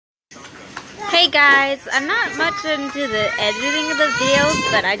Hey guys, I'm not much into the editing of the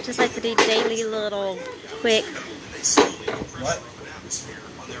videos, but I just like to do daily little quick. What?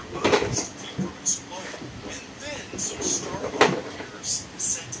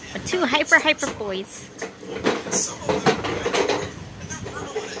 Two hyper boys.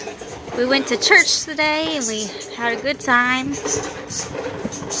 We went to church today and we had a good time.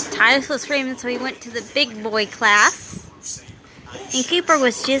 Titus was screaming, so we went to the big boy class. And Cooper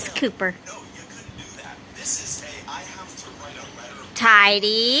was just Cooper.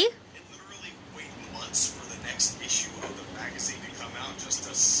 Tidy.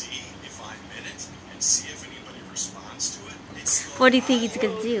 What do you think he's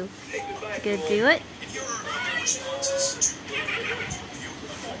gonna do? He's gonna do it?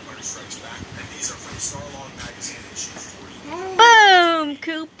 Boom,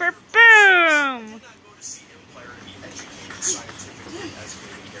 Cooper, boom!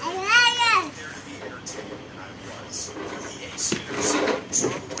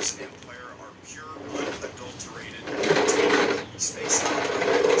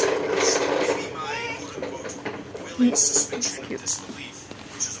 Suspension of disbelief,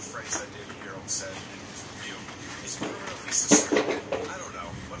 which is a phrase that David Harold said in his review, is permanently suspended. I don't know,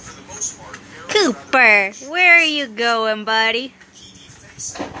 but for the most part, Cooper, where are you going, buddy?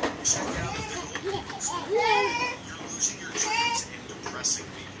 Check out the You're losing your dreams and depressing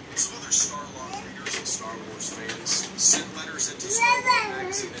me. Some other Starlog readers and Star Wars fans sent letters into Starlog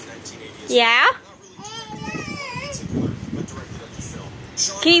magazine in 1980. Yeah? But directed at the film.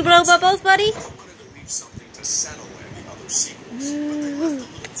 Can you blow bubbles, buddy? Settle in the other sequels, but they left a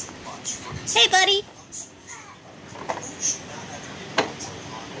little too much for its Hey, buddy.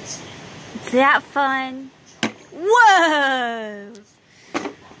 Is that fun? Whoa!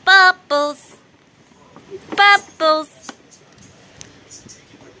 Bubbles. Bubbles.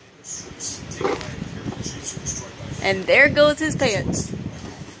 And there goes his pants.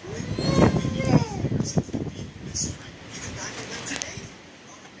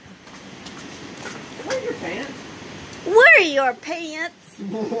 Where are your pants?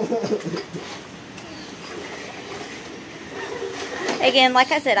 Again,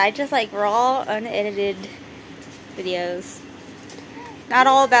 like I said, I just like raw, unedited videos. Not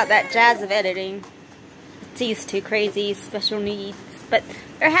all about that jazz of editing. It's too crazy, special needs, but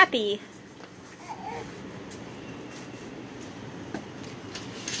they're happy.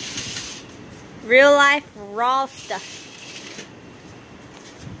 Real life, raw stuff.